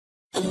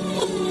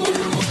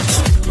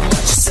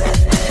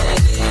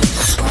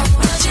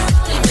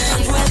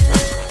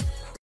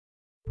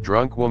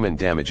Drunk woman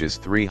damages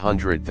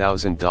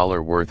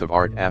 $300,000 worth of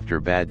art after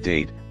bad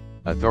date,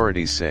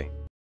 authorities say.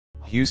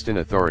 Houston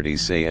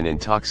authorities say an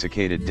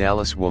intoxicated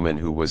Dallas woman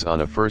who was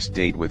on a first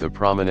date with a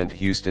prominent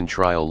Houston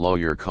trial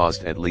lawyer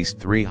caused at least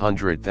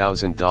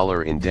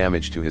 $300,000 in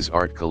damage to his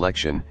art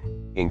collection,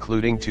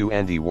 including 2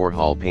 Andy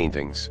Warhol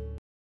paintings.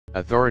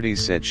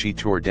 Authorities said she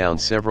tore down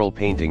several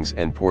paintings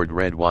and poured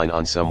red wine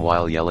on some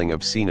while yelling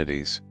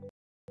obscenities.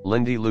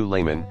 Lindy Lou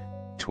Lehman,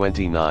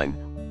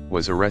 29,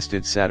 was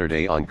arrested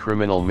Saturday on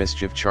criminal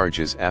mischief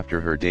charges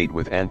after her date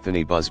with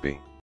Anthony Busby.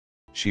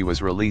 She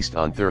was released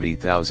on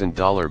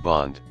 $30,000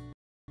 bond.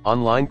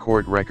 Online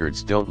court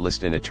records don't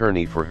list an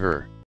attorney for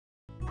her.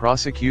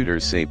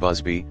 Prosecutors say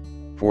Busby,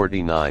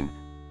 49,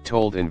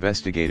 told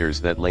investigators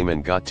that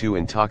Lehman got too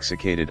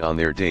intoxicated on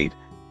their date,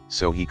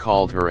 so he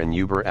called her an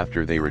Uber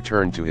after they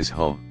returned to his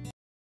home.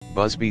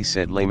 Busby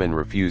said Lehman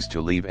refused to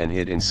leave and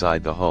hid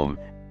inside the home,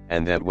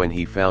 and that when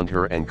he found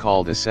her and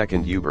called a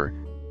second Uber,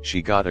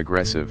 she got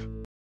aggressive.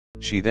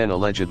 She then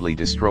allegedly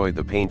destroyed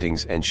the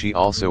paintings, and she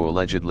also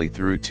allegedly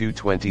threw 2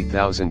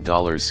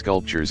 $20,000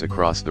 sculptures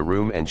across the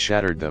room and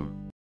shattered them.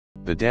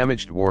 The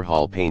damaged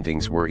Warhol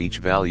paintings were each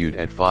valued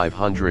at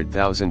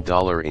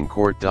 $500,000 in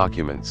court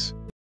documents.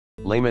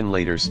 Lehman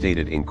later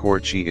stated in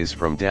court she is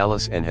from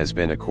Dallas and has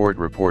been a court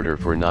reporter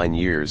for 9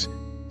 years,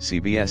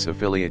 CBS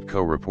affiliate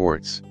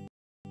co-reports.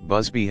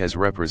 Busby has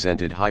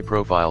represented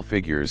high-profile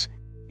figures,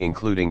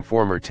 including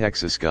former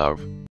Texas Gov.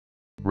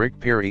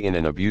 Rick Perry in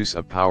an abuse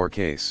of power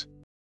case.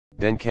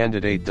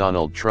 Then-candidate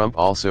Donald Trump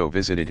also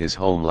visited his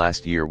home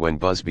last year when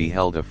Busby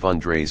held a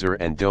fundraiser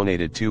and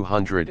donated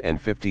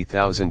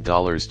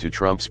 $250,000 to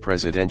Trump's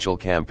presidential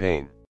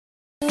campaign.